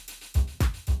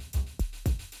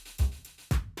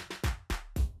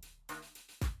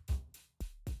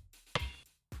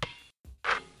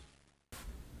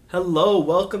Hello,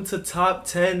 welcome to Top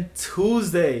 10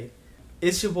 Tuesday.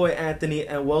 It's your boy Anthony,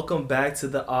 and welcome back to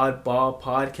the Oddball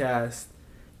Podcast.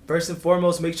 First and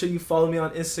foremost, make sure you follow me on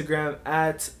Instagram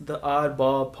at the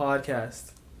Oddball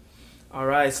Podcast.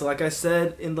 Alright, so like I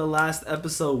said in the last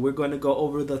episode, we're going to go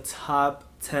over the top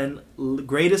 10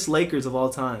 greatest Lakers of all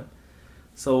time.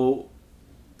 So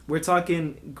we're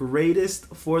talking greatest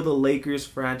for the Lakers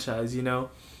franchise,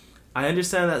 I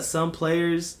understand that some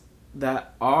players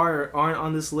that aren't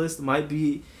on this list might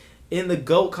be in the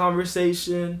GOAT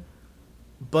conversation,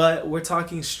 but we're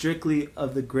talking strictly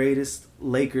of the greatest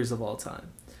Lakers of all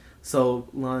time. So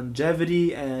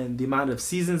longevity and the amount of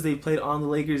seasons they played on the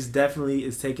Lakers definitely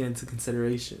is taken into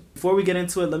consideration. Before we get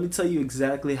into it, let me tell you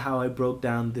exactly how I broke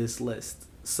down this list.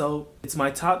 So it's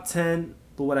my top 10,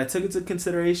 but what I took into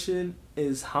consideration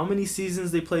is how many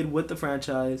seasons they played with the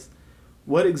franchise,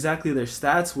 what exactly their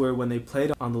stats were when they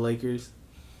played on the Lakers,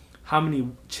 how many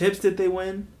chips did they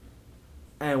win,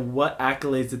 and what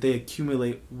accolades did they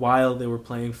accumulate while they were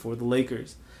playing for the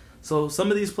Lakers. So some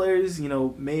of these players,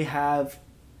 may have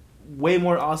way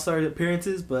more All-Star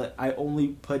appearances, but I only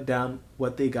put down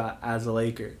what they got as a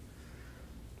Laker.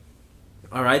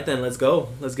 All right, then, let's go.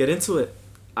 Let's get into it.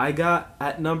 I got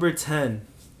at number 10,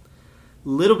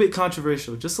 little bit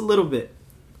controversial, just a little bit,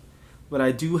 but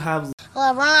I do have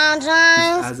LeBron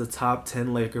James as a top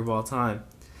 10 Laker of all time.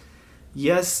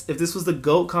 Yes, if this was the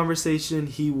GOAT conversation,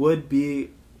 he would be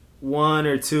one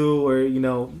or two, or,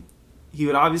 he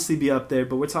would obviously be up there,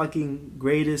 but we're talking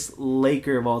greatest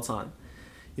Laker of all time.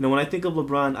 When I think of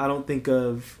LeBron, I don't think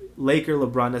of Laker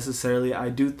LeBron necessarily. I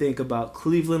do think about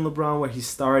Cleveland LeBron, where he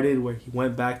started, where he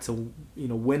went back to,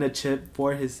 win a chip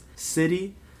for his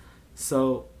city.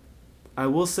 So I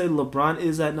will say LeBron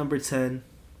is at number 10.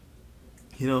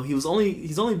 He's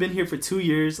only been here for 2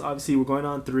 years. Obviously, we're going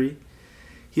on 3.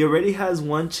 He already has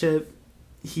 1 chip.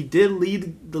 He did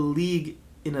lead the league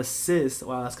in assists.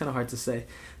 Wow, that's kind of hard to say.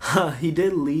 He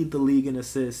did lead the league in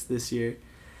assists this year.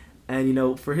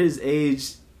 And, for his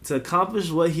age, to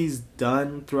accomplish what he's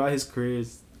done throughout his career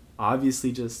is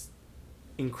obviously just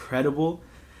incredible.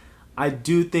 I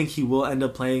do think he will end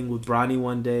up playing with Bronny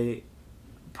one day,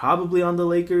 probably on the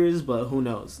Lakers, but who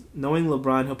knows. Knowing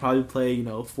LeBron, he'll probably play,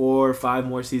 4 or 5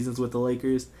 more seasons with the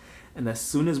Lakers. And as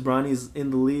soon as Bronny's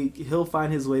in the league, he'll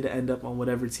find his way to end up on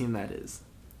whatever team that is.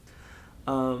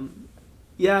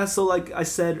 So like I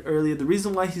said earlier, the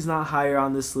reason why he's not higher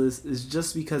on this list is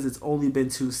just because it's only been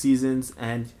 2 seasons.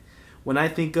 And when I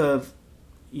think of,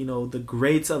 the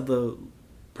greats of the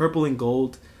purple and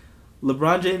gold,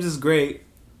 LeBron James is great,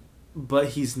 but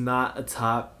he's not a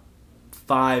top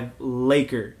 5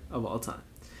 Laker of all time.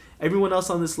 Everyone else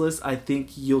on this list, I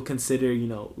think you'll consider,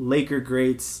 Laker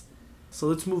greats. So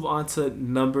let's move on to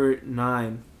number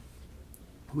 9.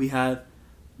 We have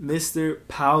Mr.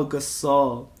 Pau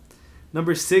Gasol.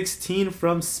 Number 16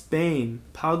 from Spain,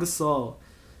 Pau Gasol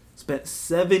spent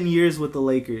 7 years with the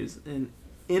Lakers. And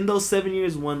in those 7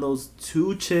 years, won those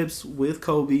 2 chips with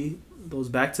Kobe, those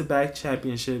back-to-back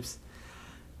championships.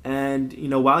 And,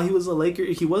 while he was a Laker,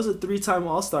 he was a 3-time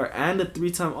All-Star and a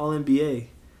 3-time All-NBA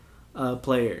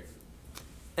player.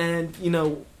 And,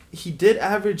 he did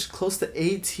average close to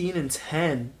 18 and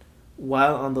 10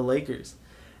 while on the Lakers.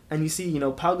 And you see,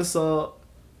 Pau Gasol,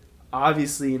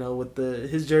 obviously, with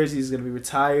his jersey is going to be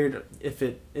retired if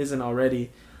it isn't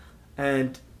already.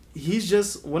 And he's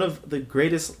just one of the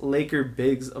greatest Laker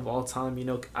bigs of all time.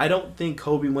 I don't think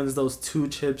Kobe wins those 2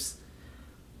 chips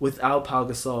without Pau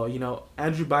Gasol.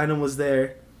 Andrew Bynum was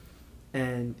there,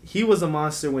 and he was a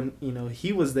monster when,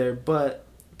 he was there. But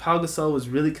Pau Gasol was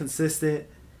really consistent.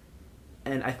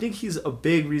 And I think he's a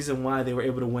big reason why they were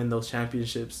able to win those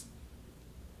championships.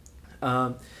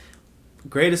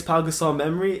 Greatest Pau Gasol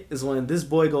memory is when this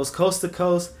boy goes coast to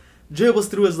coast, dribbles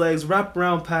through his legs,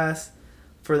 wraparound pass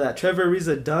for that Trevor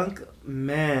Ariza dunk.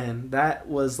 Man, that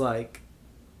was not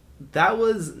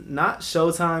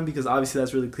Showtime, because obviously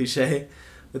that's really cliche,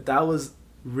 but that was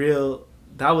real.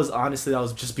 That was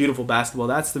just beautiful basketball.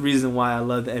 That's the reason why I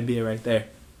love the NBA right there.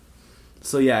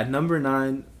 So yeah, number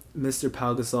 9. Mr.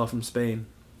 Pau Gasol from Spain.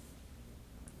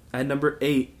 At number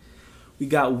 8, we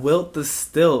got Wilt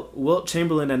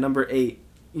Chamberlain at number 8.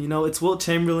 It's Wilt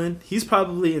Chamberlain. He's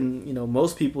probably in,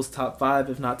 most people's top 5,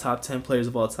 if not top 10 players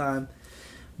of all time.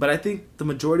 But I think the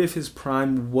majority of his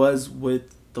prime was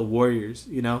with the Warriors,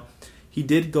 He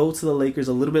did go to the Lakers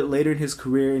a little bit later in his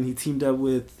career, and he teamed up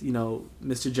with,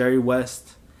 Mr. Jerry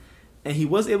West. And he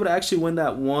was able to actually win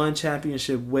that 1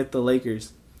 championship with the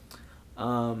Lakers.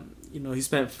 He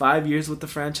spent 5 years with the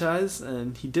franchise,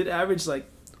 and he did average,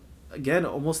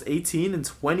 almost 18 and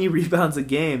 20 rebounds a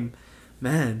game.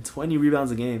 Man, 20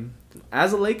 rebounds a game.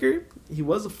 As a Laker, he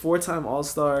was a 4-time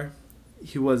All-Star.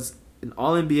 He was an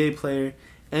All-NBA player,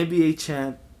 NBA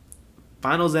champ,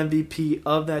 Finals MVP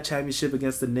of that championship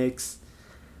against the Knicks.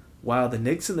 Wow, the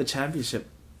Knicks in the championship.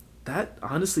 That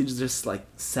honestly just like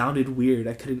sounded weird.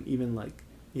 I couldn't even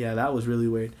yeah, that was really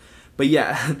weird. But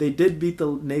yeah, they did beat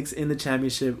the Knicks in the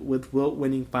championship with Wilt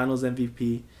winning Finals MVP.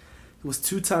 He was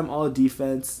 2-time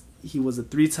All-Defense. He was a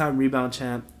 3-time rebound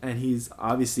champ, and he's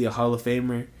obviously a Hall of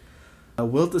Famer.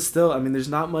 Wilt is still, there's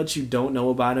not much you don't know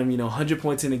about him. 100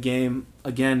 points in a game.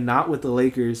 Again, not with the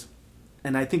Lakers.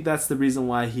 And I think that's the reason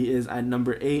why he is at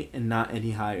number 8 and not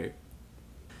any higher.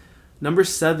 Number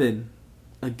 7,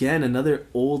 again, another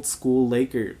old school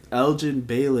Laker, Elgin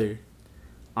Baylor.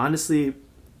 Honestly,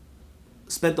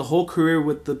 spent the whole career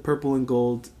with the purple and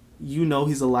gold.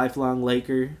 He's a lifelong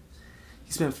Laker.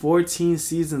 He spent 14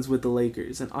 seasons with the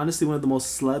Lakers, and honestly one of the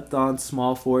most slept-on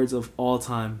small forwards of all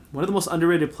time. One of the most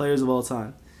underrated players of all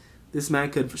time. This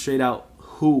man could straight out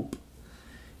hoop.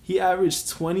 He averaged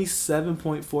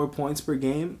 27.4 points per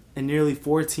game and nearly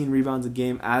 14 rebounds a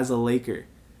game as a Laker.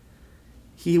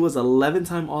 He was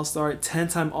 11-time All-Star,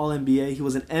 10-time All-NBA. He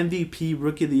was an MVP,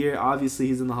 Rookie of the Year. Obviously,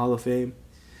 he's in the Hall of Fame.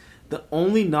 The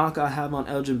only knock I have on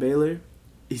Elgin Baylor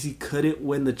is he couldn't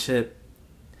win the chip.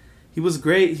 He was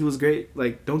great.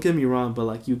 Don't get me wrong,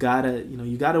 but you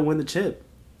gotta win the chip.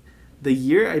 The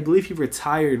year I believe he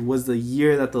retired was the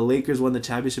year that the Lakers won the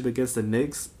championship against the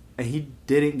Knicks, and he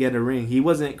didn't get a ring. He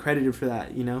wasn't credited for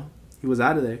that. He was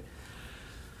out of there.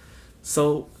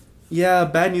 So, yeah,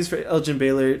 bad news for Elgin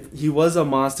Baylor. He was a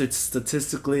monster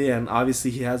statistically, and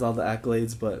obviously he has all the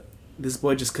accolades, but this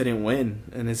boy just couldn't win,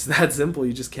 and it's that simple.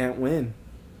 You just can't win.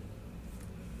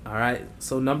 All right,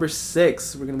 so number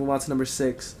 6. We're gonna move on to number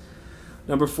 6.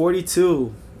 Number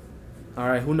 42. All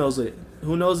right, who knows it?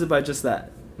 Who knows it by just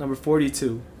that? Number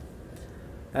 42.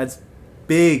 That's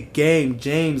big game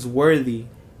James Worthy.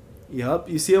 Yup,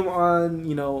 you see him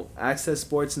on, Access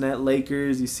Sportsnet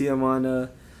Lakers. You see him on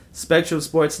Spectrum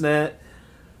Sportsnet.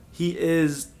 He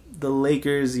is the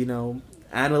Lakers,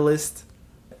 analyst.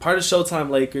 Part of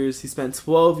Showtime Lakers. He spent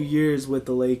 12 years with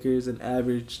the Lakers and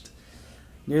averaged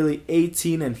nearly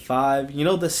 18 and 5.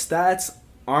 The stats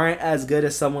aren't as good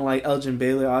as someone like Elgin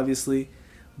Baylor, obviously.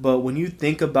 But when you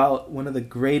think about one of the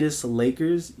greatest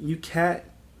Lakers, you can't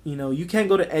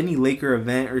go to any Laker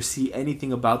event or see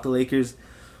anything about the Lakers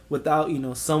without,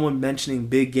 someone mentioning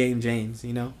Big Game James,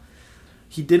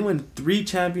 He did win 3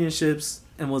 championships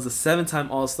and was a 7-time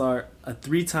All-Star, a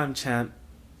 3-time champ,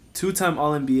 2-time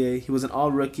All-NBA. He was an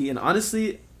All-Rookie. And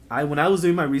honestly, when I was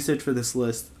doing my research for this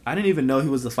list, I didn't even know he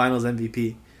was the Finals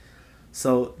MVP.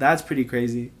 So that's pretty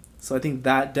crazy. So I think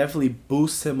that definitely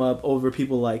boosts him up over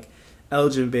people like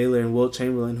Elgin Baylor and Wilt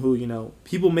Chamberlain, who,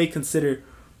 people may consider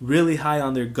really high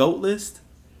on their GOAT list.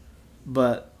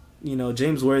 But,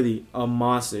 James Worthy, a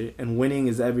monster, and winning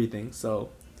is everything. So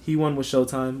he won with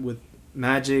Showtime with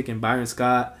Magic and Byron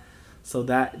Scott. So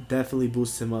that definitely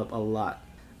boosts him up a lot.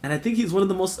 And I think he's one of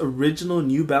the most original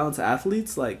New Balance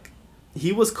athletes.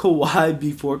 He was Kawhi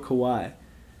before Kawhi.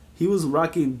 He was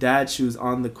rocking dad shoes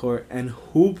on the court and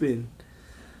hooping.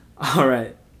 All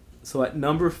right. So at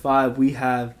number 5, we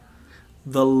have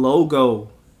the logo.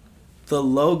 The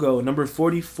logo, number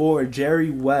 44,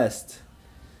 Jerry West.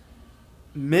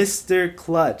 Mr.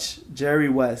 Clutch, Jerry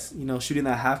West. Shooting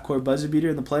that half-court buzzer beater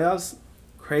in the playoffs.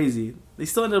 Crazy. They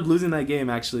still ended up losing that game,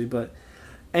 actually. But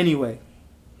anyway,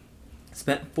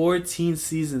 spent 14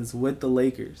 seasons with the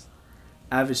Lakers.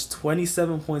 Averaged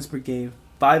 27 points per game,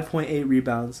 5.8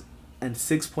 rebounds, and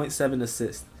 6.7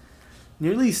 assists.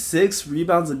 Nearly 6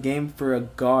 rebounds a game for a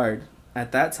guard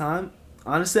at that time.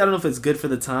 Honestly, I don't know if it's good for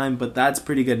the time, but that's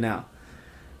pretty good now.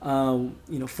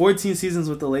 14 seasons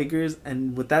with the Lakers,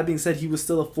 and with that being said, he was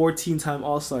still a 14-time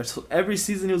All-Star. So every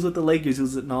season he was with the Lakers, he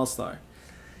was an All-Star.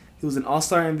 He was an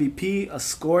All-Star MVP, a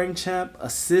scoring champ,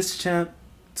 assist champ,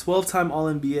 12-time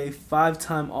All-NBA,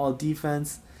 5-time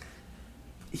All-Defense.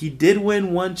 He did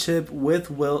win 1 chip with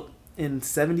Wilt in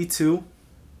 72,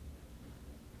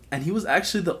 and he was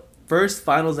actually the first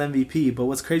Finals MVP. But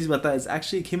what's crazy about that is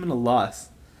actually it came in a loss.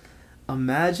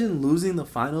 Imagine losing the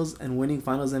Finals and winning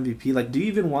Finals MVP. Do you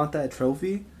even want that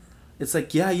trophy? It's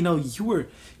you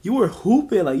were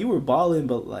hooping, you were balling,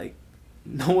 but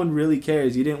no one really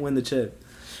cares. You didn't win the chip.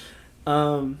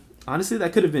 Honestly,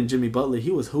 that could have been Jimmy Butler.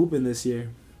 He was hooping this year.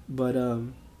 But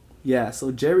yeah,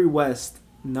 so Jerry West,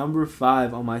 number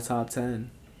 5 on my top 10.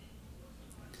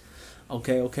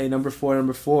 Okay, number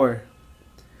 4.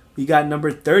 We got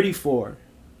number 34,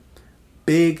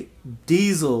 Big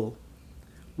Diesel.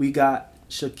 We got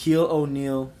Shaquille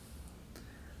O'Neal,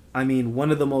 I mean,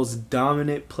 one of the most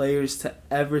dominant players to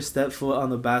ever step foot on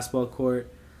the basketball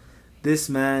court. This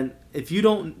man, if you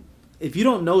don't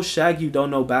know Shaq, you don't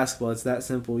know basketball. It's that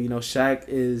simple. You know, Shaq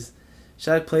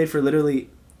played for literally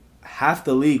half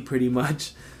the league pretty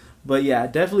much. But yeah,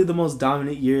 definitely the most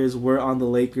dominant years were on the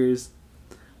Lakers,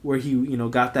 where he,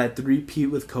 got that three-peat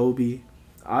with Kobe.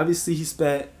 Obviously, he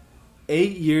spent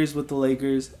 8 years with the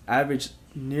Lakers, averaged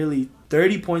nearly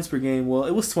 30 points per game. Well,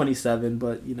 it was 27,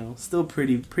 but, still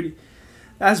pretty,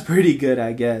 that's pretty good,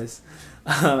 I guess.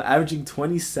 Averaging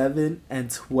 27 and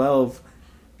 12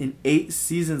 in 8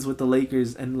 seasons with the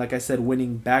Lakers, and like I said,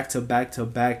 winning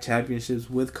back-to-back-to-back championships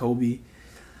with Kobe.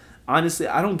 Honestly,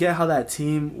 I don't get how that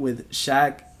team with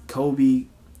Shaq, Kobe,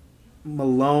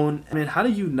 Malone, I mean, how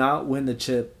do you not win the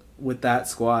chip with that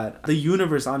squad? The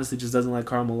universe honestly just doesn't like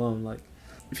Karl Malone. Like,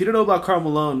 if you don't know about Karl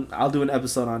Malone, I'll do an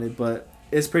episode on it, but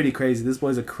it's pretty crazy. This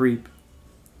boy's a creep.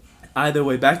 Either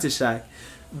way, back to Shaq.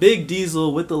 Big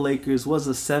Diesel with the Lakers was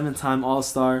a 7-time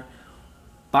All-Star,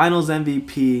 Finals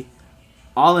MVP,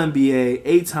 All-NBA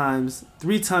 8 times,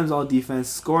 3 times All-Defense,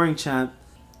 scoring champ,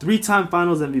 3-time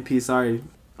Finals MVP,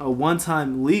 a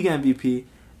 1-time League MVP,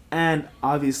 and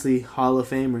obviously Hall of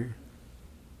Famer.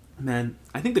 Man,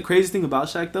 I think the craziest thing about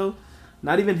Shaq, though,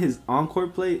 not even his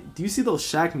on-court play. Do you see those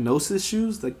Shaq Gnosis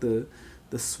shoes? Like the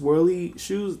swirly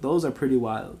shoes? Those are pretty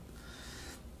wild.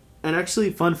 And actually,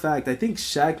 fun fact, I think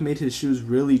Shaq made his shoes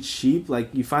really cheap.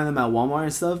 Like, you find them at Walmart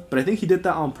and stuff. But I think he did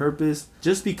that on purpose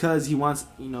just because he wants,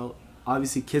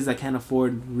 obviously kids that can't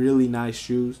afford really nice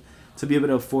shoes to be able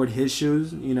to afford his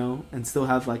shoes, and still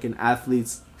have, like, an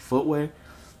athlete's footwear.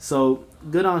 So,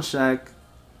 good on Shaq.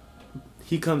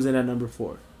 He comes in at number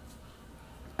 4.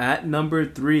 At number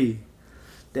 3.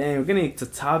 Dang, we're getting to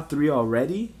top 3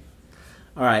 already?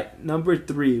 Alright, number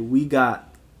 3, we got...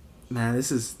 Man,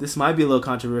 this might be a little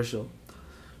controversial.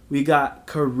 We got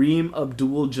Kareem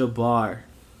Abdul-Jabbar.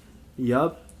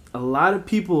 Yup, a lot of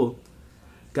people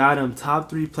got him top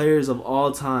 3 players of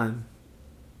all time.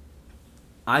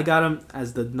 I got him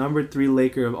as the number 3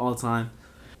 Laker of all time.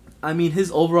 I mean,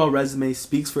 his overall resume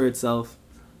speaks for itself.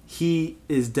 He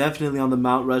is definitely on the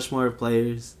Mount Rushmore of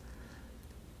players.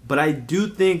 But I do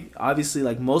think, obviously,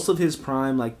 like most of his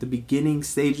prime, like the beginning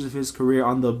stages of his career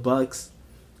on the Bucks,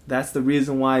 that's the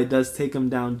reason why it does take him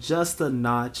down just a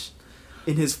notch.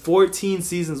 In his 14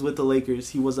 seasons with the Lakers,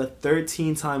 he was a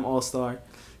 13-time All-Star.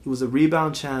 He was a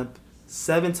rebound champ,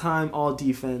 7-time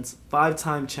All-Defense,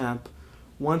 5-time champ,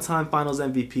 1-time Finals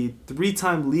MVP,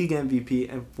 3-time League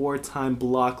MVP, and 4-time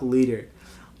block leader.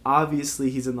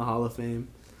 Obviously, he's in the Hall of Fame.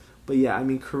 But yeah, I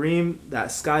mean, Kareem, that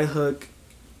skyhook,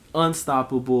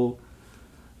 unstoppable.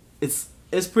 It's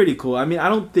pretty cool. I mean, I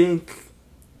don't think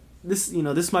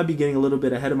this might be getting a little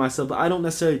bit ahead of myself, but I don't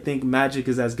necessarily think Magic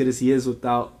is as good as he is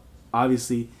without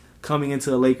obviously coming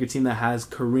into a Laker team that has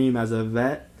Kareem as a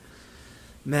vet.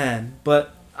 Man,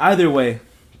 but either way,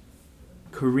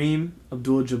 Kareem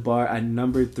Abdul-Jabbar at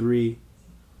number 3.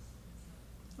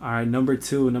 All right, number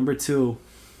 2.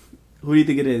 Who do you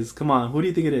think it is? Come on, who do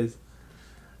you think it is?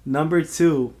 Number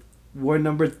 2. We're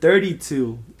number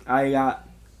 32. I got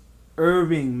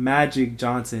Irving Magic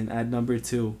Johnson at number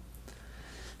 2.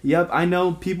 Yep, I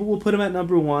know people will put him at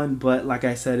number 1, but like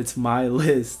I said, it's my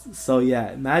list. So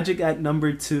yeah, Magic at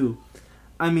number 2.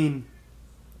 I mean,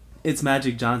 it's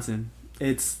Magic Johnson.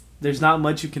 There's not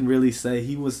much you can really say.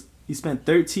 He spent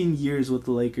 13 years with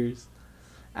the Lakers,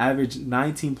 averaged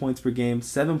 19 points per game,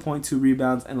 7.2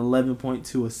 rebounds, and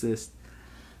 11.2 assists.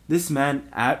 This man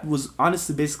was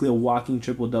honestly basically a walking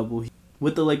triple-double.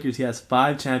 With the Lakers, he has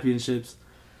 5 championships.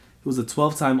 He was a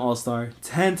 12-time All-Star,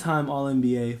 10-time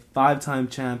All-NBA, 5-time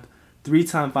champ,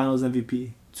 3-time Finals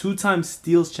MVP, 2-time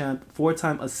Steals champ,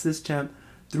 4-time Assist champ,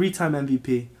 3-time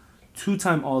MVP,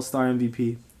 2-time All-Star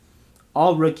MVP,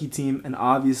 All-Rookie team, and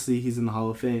obviously he's in the Hall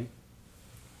of Fame.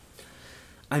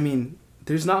 I mean,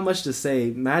 there's not much to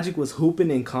say. Magic was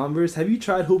hooping in Converse. Have you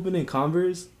tried hooping in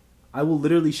Converse? I will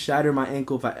literally shatter my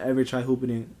ankle if I ever try hooping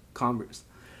in Converse.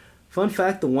 Fun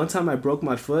fact, the one time I broke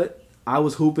my foot, I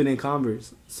was hooping in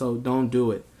Converse, so don't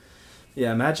do it.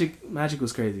 Yeah, Magic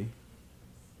was crazy.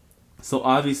 So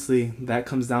obviously, that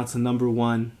comes down to number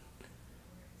 1.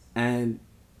 And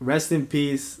rest in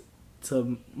peace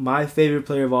to my favorite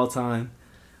player of all time,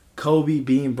 Kobe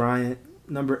Bean Bryant.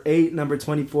 Number 8, number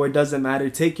 24, doesn't matter.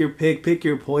 Take your pick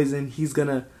your poison. He's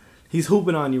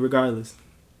hooping on you regardless.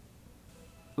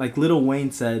 Like Lil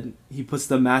Wayne said, he puts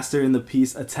the master in the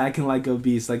piece, attacking like a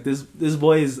beast. Like this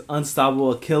boy is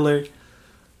unstoppable, a killer.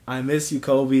 I miss you,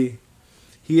 Kobe.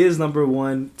 He is number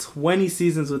 1. 20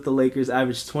 seasons with the Lakers,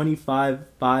 averaged 25,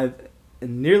 5,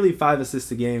 and nearly 5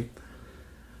 assists a game.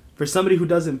 For somebody who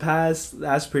doesn't pass,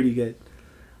 that's pretty good.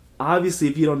 Obviously,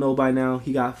 if you don't know by now,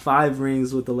 he got 5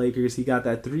 rings with the Lakers. He got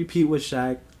that 3-peat with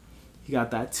Shaq. He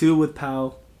got that 2 with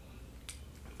Powell.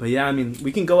 But yeah, I mean,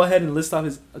 we can go ahead and list off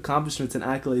his accomplishments and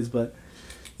accolades, but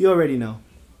you already know.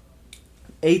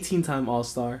 18-time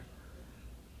All-Star.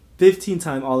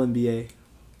 15-time All-NBA.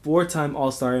 4-time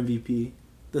All-Star MVP.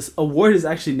 This award is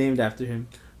actually named after him.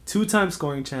 2-time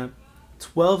scoring champ.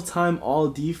 12-time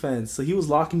All-Defense. So he was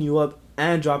locking you up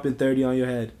and dropping 30 on your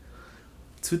head.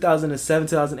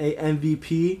 2007-2008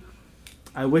 MVP.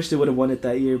 I wish they would have won it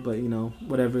that year, but,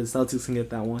 whatever. The Celtics can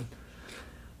get that one.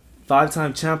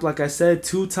 5-time champ, like I said.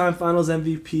 2-time Finals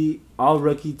MVP.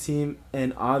 All-Rookie team.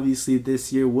 And obviously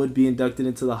this year would be inducted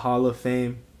into the Hall of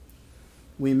Fame.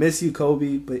 We miss you,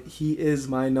 Kobe, but he is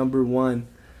my number 1.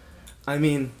 I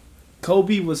mean,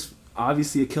 Kobe was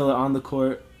obviously a killer on the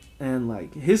court. And,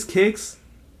 his kicks,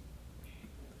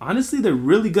 honestly, they're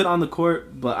really good on the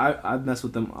court, but I mess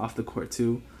with them off the court,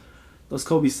 too. Those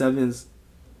Kobe 7s,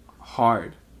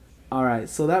 hard. All right,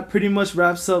 so that pretty much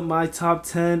wraps up my top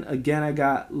 10. Again, I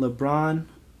got LeBron,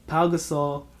 Pau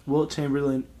Gasol, Wilt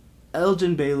Chamberlain,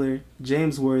 Elgin Baylor,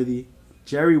 James Worthy,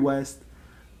 Jerry West,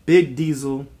 Big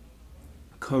Diesel,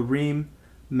 Kareem,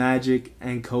 Magic,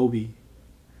 and Kobe.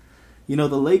 The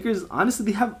Lakers, honestly,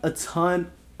 they have a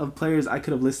ton of players I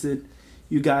could have listed.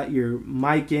 You got your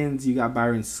Mikens, you got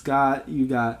Byron Scott, you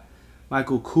got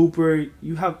Michael Cooper.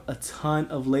 You have a ton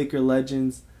of Laker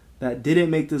legends that didn't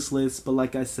make this list, but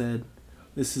like I said,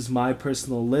 this is my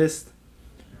personal list.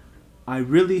 I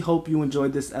really hope you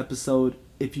enjoyed this episode.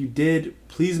 If you did,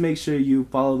 please make sure you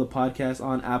follow the podcast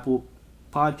on Apple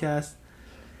Podcasts.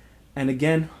 And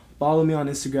again, follow me on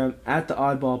Instagram at the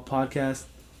Oddball Podcast.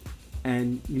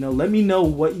 And, let me know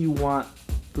what you want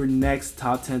for next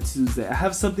Top 10 Tuesday. I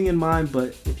have something in mind,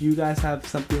 but if you guys have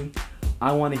something,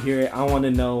 I want to hear it. I want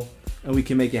to know, and we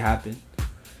can make it happen.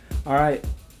 All right,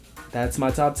 that's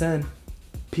my top 10.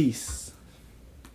 Peace.